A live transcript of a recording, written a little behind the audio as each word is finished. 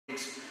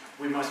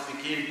we must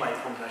begin by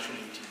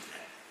congratulating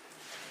them.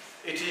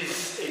 It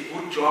is a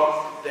good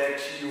job that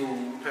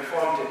you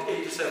performed at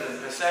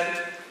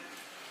 87%,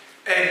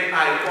 and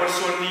I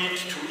also need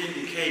to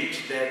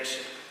indicate that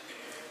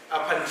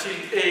up until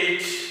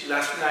 8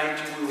 last night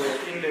we were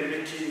in the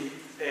meeting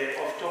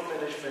of top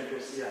management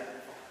was here,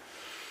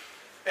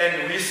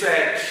 and we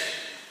said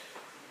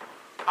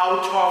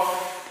out of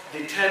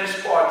the 10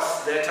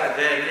 spots that are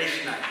there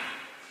nationally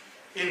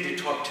in the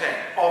top 10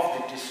 of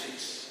the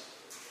districts,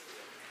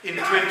 in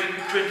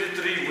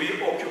 2023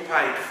 we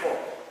occupied 4.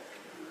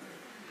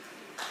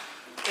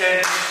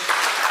 And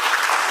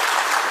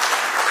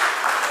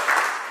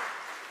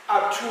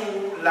up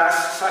to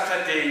last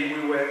Saturday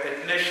we were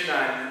at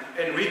national,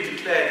 and we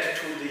declared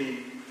to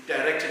the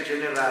Director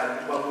General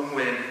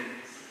Babumweni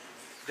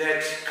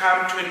that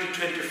come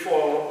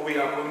 2024 we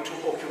are going to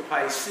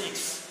occupy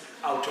 6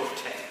 out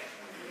of 10.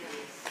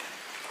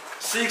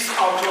 6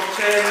 out of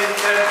 10 in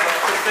terms of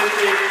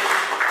percentage,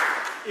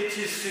 it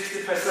is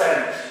 60%,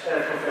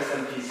 Professor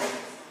Mkhize.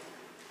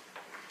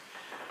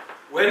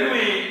 When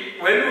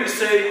we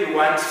say we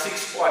want 6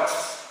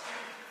 spots,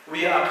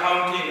 we are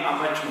counting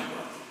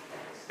Amajuba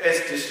as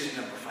district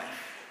number 5.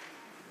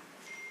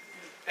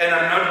 And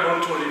I'm not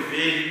going to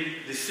reveal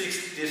the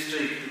 6th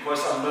district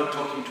because I'm not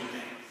talking to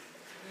them.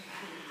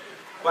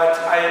 But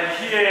I am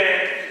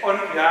here on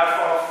behalf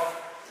of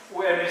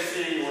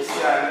UMC,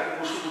 Osian,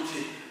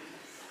 Ushuti,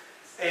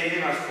 and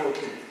has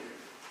spoken.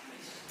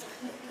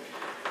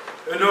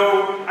 You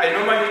know, I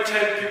normally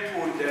tell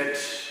people that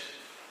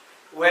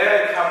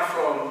where I come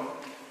from,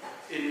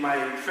 in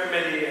my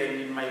family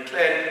and in my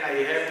clan,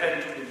 I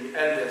happen to be the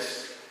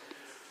eldest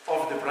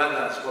of the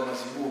brothers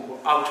Mazibuko,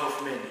 out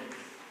of many.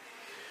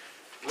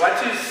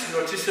 What is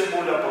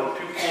noticeable about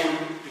people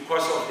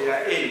because of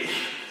their age,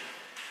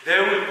 they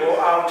will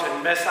go out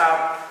and mess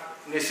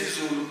up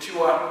ngesizulu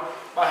kuthiwa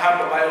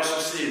bahamba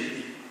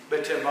bayosusimbi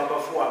bethe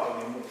babafuwa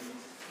ngemuva.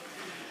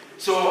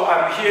 So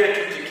I'm here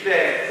to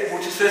declare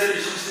ukuthi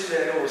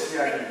sesiyisusile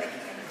ngosiyani.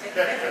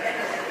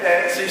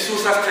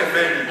 Sisusa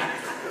sithembeni.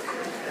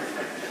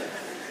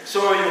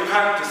 So you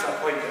can't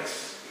disappoint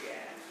us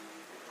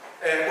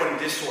on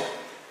this one.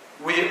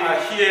 We are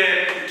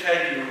here to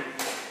tell you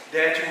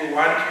that we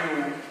want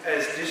you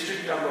as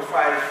district number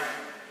 5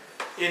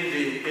 in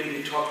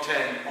the top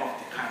 10 of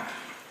the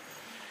country.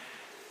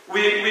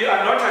 We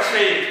are not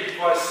ashamed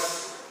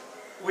because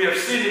we have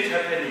seen it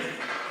happening.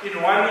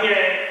 In 1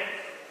 year,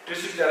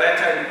 District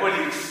Director and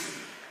colleagues,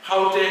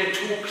 Gauteng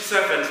took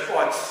 7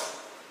 spots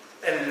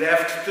and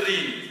left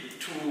 3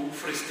 to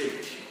Free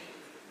State.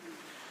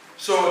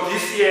 So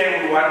this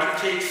year we want to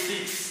take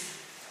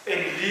 6 and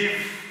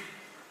leave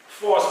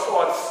 4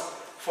 spots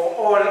for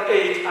all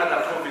 8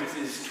 other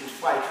provinces to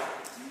fight for.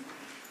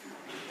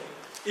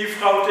 If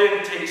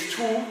Gauteng takes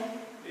 2,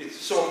 it's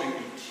so be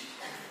it.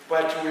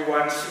 But we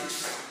want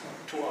 6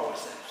 to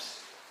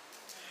ourselves.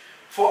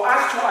 For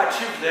us to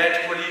achieve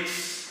that,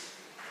 colleagues,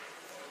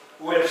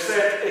 we have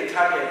set a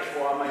target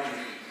for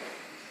Amajuba.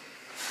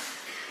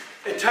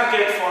 A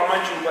target for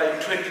Amajuba in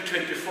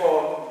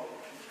 2024,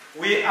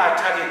 we are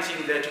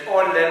targeting that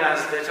all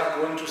learners that are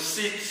going to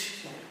sit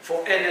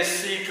for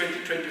NSC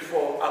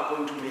 2024 are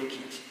going to make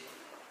it.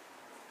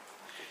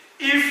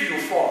 If you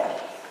fall,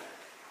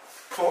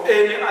 for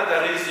any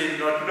other reason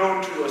not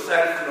known to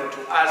yourself, not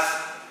to us,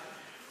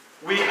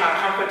 we are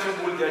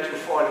comfortable that you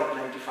fall at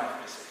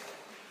 95%.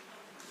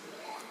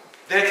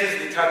 That is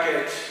the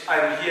target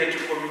I'm here to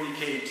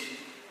communicate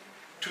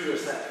to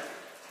yourself.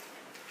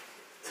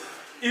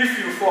 If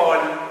you fall,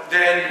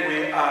 then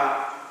we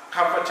are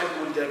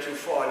comfortable that you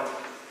fall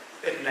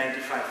at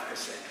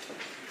 95%.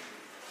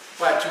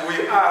 But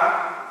we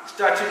are,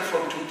 starting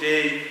from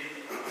today,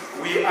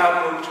 we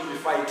are going to be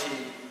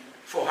fighting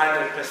for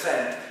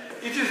 100%.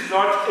 It is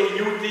not a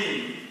new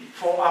thing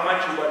for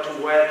Amajuba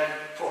to work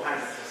for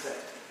 100%.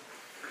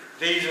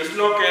 There is a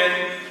slogan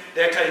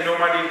that I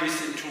normally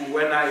listen to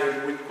when I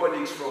am with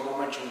colleagues from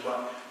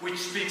Amajuba, which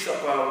speaks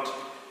about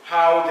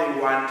how they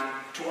want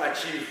to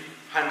achieve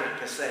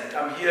 100%.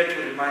 I'm here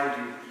to remind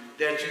you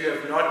that you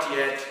have not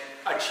yet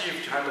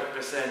achieved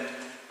 100%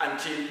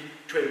 until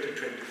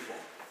 2024.